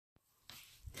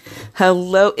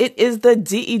Hello, it is the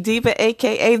DE Diva,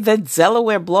 aka the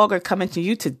Delaware blogger, coming to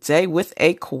you today with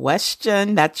a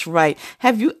question. That's right.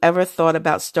 Have you ever thought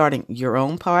about starting your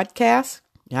own podcast?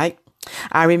 Right?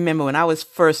 I remember when I was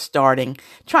first starting,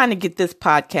 trying to get this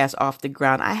podcast off the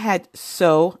ground, I had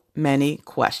so many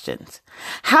questions.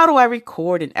 How do I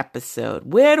record an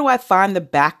episode? Where do I find the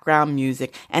background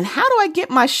music? And how do I get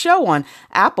my show on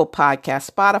Apple Podcasts,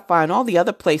 Spotify, and all the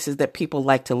other places that people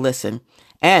like to listen?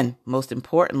 And most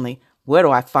importantly, where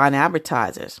do I find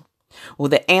advertisers? Well,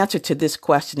 the answer to this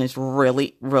question is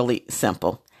really, really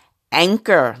simple.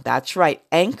 Anchor. That's right.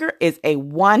 Anchor is a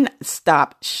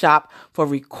one-stop shop for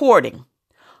recording,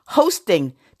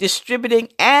 hosting, distributing,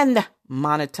 and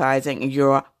monetizing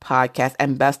your podcast.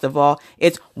 And best of all,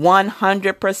 it's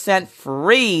 100%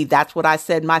 free. That's what I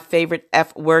said. My favorite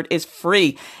F word is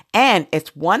free. And it's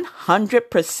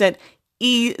 100%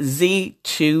 easy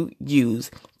to use.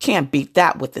 Can't beat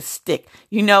that with a stick.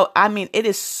 It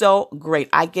is so great.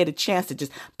 I get a chance to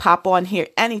just pop on here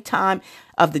anytime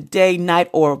of the day, night,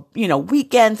 or,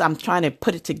 weekends. I'm trying to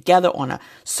put it together on a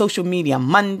social media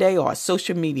Monday or a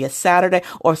social media Saturday,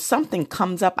 or something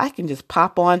comes up. I can just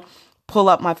pop on, pull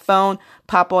up my phone,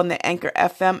 pop on the Anchor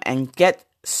FM and get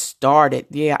started.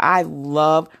 Yeah, I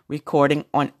love recording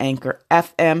on Anchor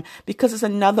FM because it's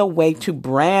another way to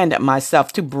brand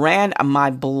myself, to brand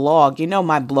my blog.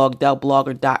 My blog,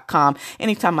 DellBlogger.com.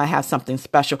 Anytime I have something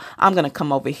special, I'm going to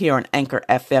come over here on Anchor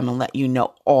FM and let you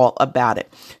know all about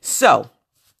it. So,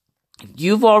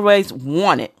 you've always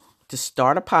wanted to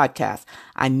start a podcast.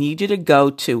 I need you to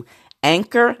go to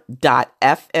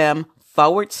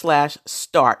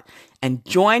anchor.fm/start. And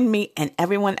join me and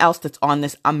everyone else that's on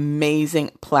this amazing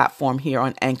platform here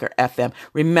on Anchor FM.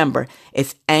 Remember,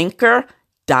 it's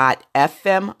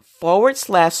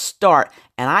anchor.fm/start.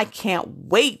 And I can't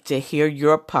wait to hear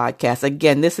your podcast.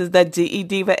 Again, this is the DE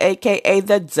Diva, aka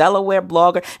the Delaware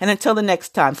blogger. And until the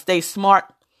next time, stay smart,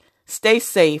 stay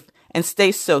safe, and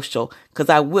stay social, because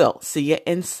I will see you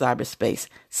in cyberspace.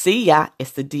 See ya.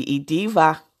 It's the DE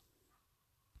Diva.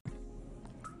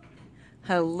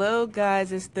 Hello,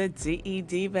 guys. It's the DE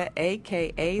Diva,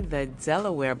 a.k.a. the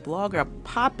Delaware blogger,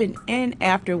 popping in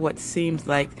after what seems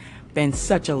like been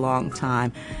such a long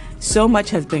time. So much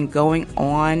has been going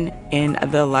on in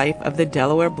the life of the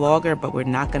Delaware blogger, but we're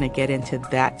not going to get into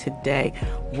that today.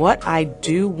 What I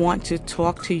do want to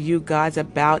talk to you guys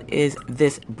about is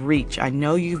this breach. I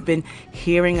know you've been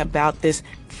hearing about this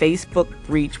Facebook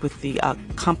breach with the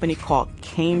company called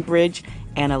Cambridge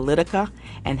Analytica,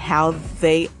 and how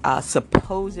they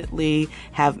supposedly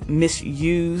have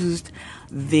misused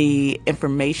the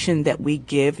information that we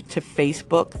give to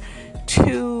Facebook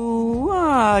to,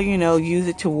 use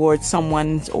it towards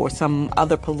someone's or some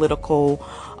other political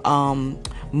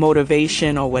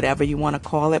motivation or whatever you want to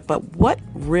call it. But what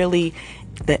really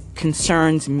that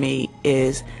concerns me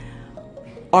is,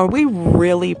 are we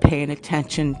really paying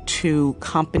attention to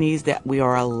companies that we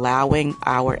are allowing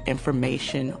our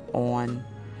information on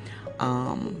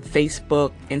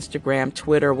Facebook, Instagram,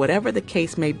 Twitter, whatever the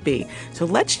case may be? So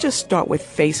let's just start with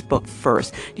Facebook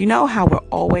first. You know how we're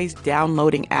always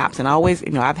downloading apps, and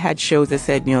I've had shows that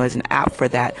said, there's an app for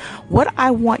that. What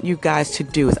I want you guys to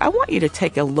do is I want you to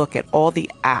take a look at all the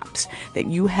apps that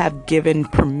you have given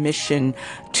permission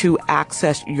to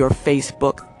access your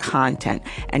Facebook content.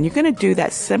 And you're going to do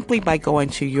that simply by going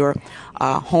to your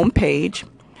home page.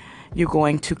 You're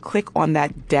going to click on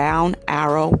that down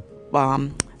arrow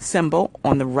symbol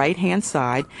on the right hand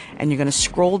side, and you're going to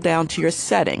scroll down to your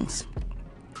settings.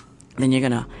 Then you're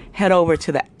going to head over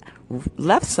to the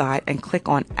left side and click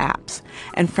on apps,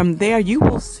 and from there you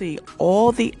will see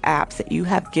all the apps that you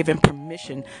have given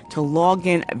permission to log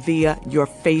in via your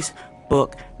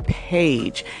Facebook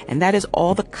page. And that is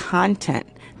all the content,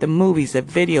 the movies, the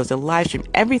videos, the live stream,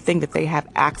 everything that they have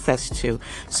access to.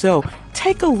 So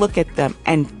take a look at them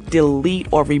and delete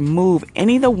or remove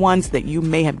any of the ones that you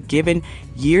may have given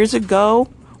years ago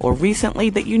or recently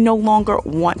that you no longer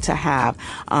want to have.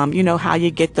 You know how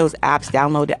you get those apps,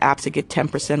 download the apps to get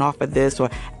 10% off of this, or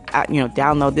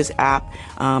download this app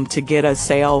to get a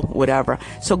sale, whatever.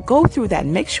 So go through that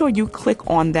and make sure you click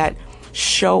on that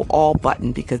show all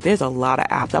button, because there's a lot of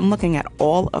apps. I'm looking at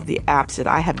all of the apps that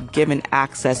I have given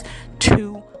access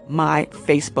to my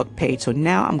Facebook page. So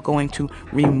now I'm going to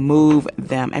remove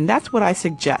them, and that's what I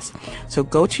suggest. So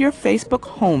go to your Facebook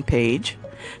homepage,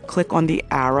 click on the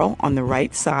arrow on the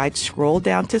right side, scroll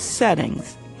down to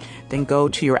settings, then go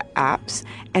to your apps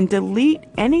and delete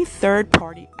any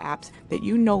third-party apps that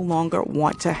you no longer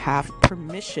want to have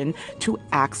permission to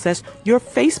access your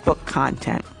Facebook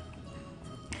content.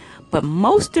 But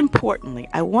most importantly,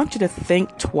 I want you to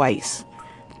think twice.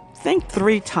 think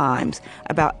 3 times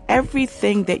about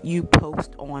everything that you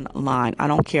post online. I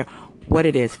don't care what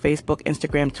it is, Facebook,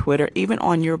 Instagram, Twitter, even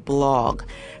on your blog.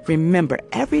 Remember,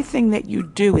 everything that you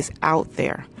do is out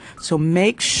there. So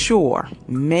make sure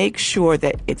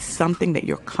that it's something that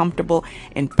you're comfortable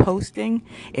in posting.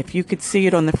 If you could see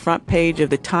it on the front page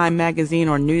of the Time magazine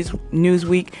or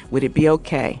Newsweek, would it be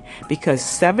okay? Because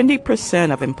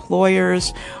 70% of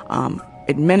employers,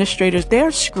 administrators,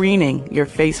 they're screening your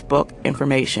Facebook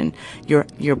information, your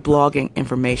blogging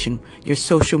information, your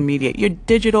social media, your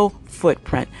digital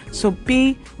footprint. So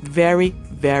be very,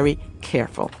 very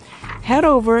careful. Head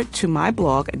over to my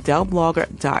blog,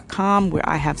 AdeleBlogger.com, where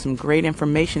I have some great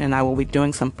information, and I will be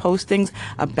doing some postings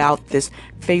about this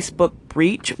Facebook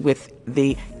breach with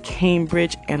the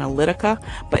Cambridge Analytica.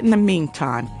 But in the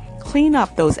meantime, clean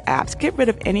up those apps. Get rid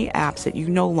of any apps that you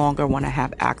no longer want to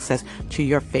have access to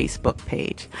your Facebook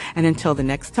page. And until the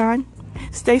next time,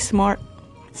 stay smart,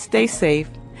 stay safe,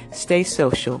 stay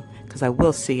social, because I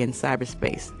will see you in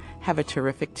cyberspace. Have a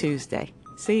terrific Tuesday.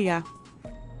 See ya.